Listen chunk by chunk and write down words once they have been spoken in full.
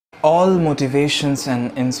All motivations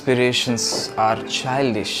and inspirations are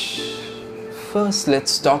childish. First,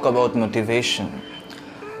 let's talk about motivation.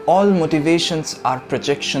 All motivations are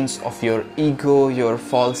projections of your ego, your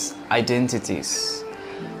false identities.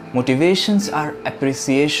 Motivations are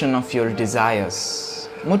appreciation of your desires.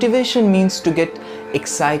 Motivation means to get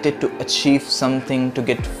excited to achieve something, to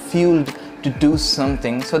get fueled to do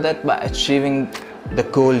something, so that by achieving the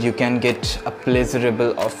goal you can get a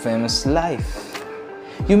pleasurable or famous life.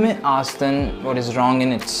 You may ask then, what is wrong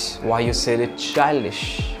in it? Why you said it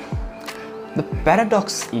childish? The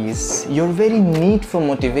paradox is your very need for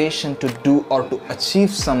motivation to do or to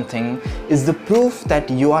achieve something is the proof that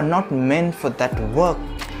you are not meant for that work.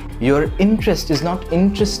 Your interest is not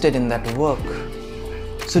interested in that work.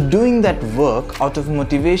 So doing that work out of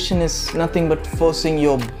motivation is nothing but forcing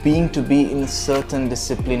your being to be in a certain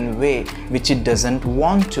disciplined way which it doesn't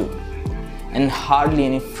want to. And hardly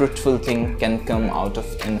any fruitful thing can come out of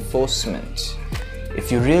enforcement.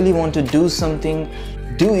 If you really want to do something,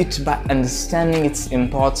 do it by understanding its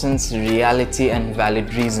importance, reality and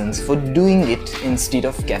valid reasons for doing it instead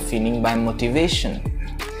of caffeining by motivation.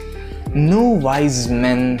 No wise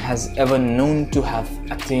man has ever known to have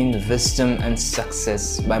attained wisdom and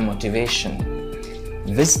success by motivation.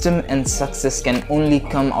 Wisdom and success can only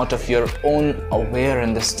come out of your own aware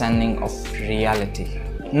understanding of reality.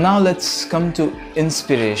 Now let's come to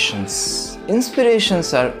inspirations.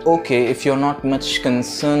 Inspirations are okay if you're not much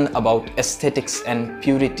concerned about aesthetics and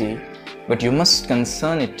purity, but you must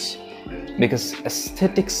concern it because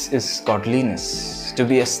aesthetics is godliness. To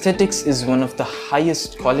be aesthetics is one of the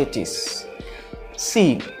highest qualities.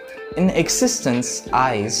 See, in existence,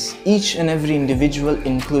 eyes, each and every individual,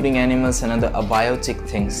 including animals and other abiotic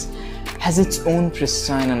things, has its own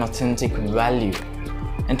pristine and authentic value.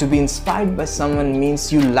 And to be inspired by someone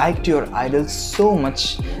means you liked your idol so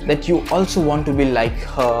much that you also want to be like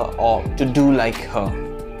her or to do like her.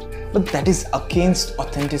 But that is against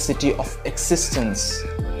authenticity of existence.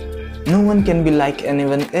 No one can be like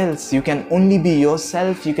anyone else. You can only be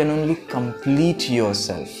yourself. You can only complete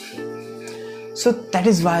yourself. So that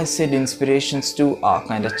is why I said inspirations too are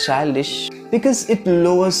kind of childish, because it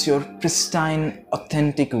lowers your pristine,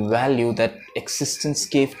 authentic value that existence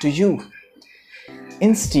gave to you.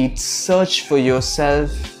 Instead, search for yourself,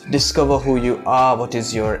 discover who you are, what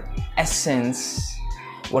is your essence,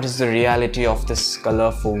 what is the reality of this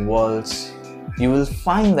colorful world. You will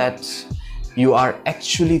find that you are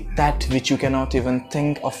actually that which you cannot even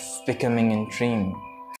think of becoming in dream.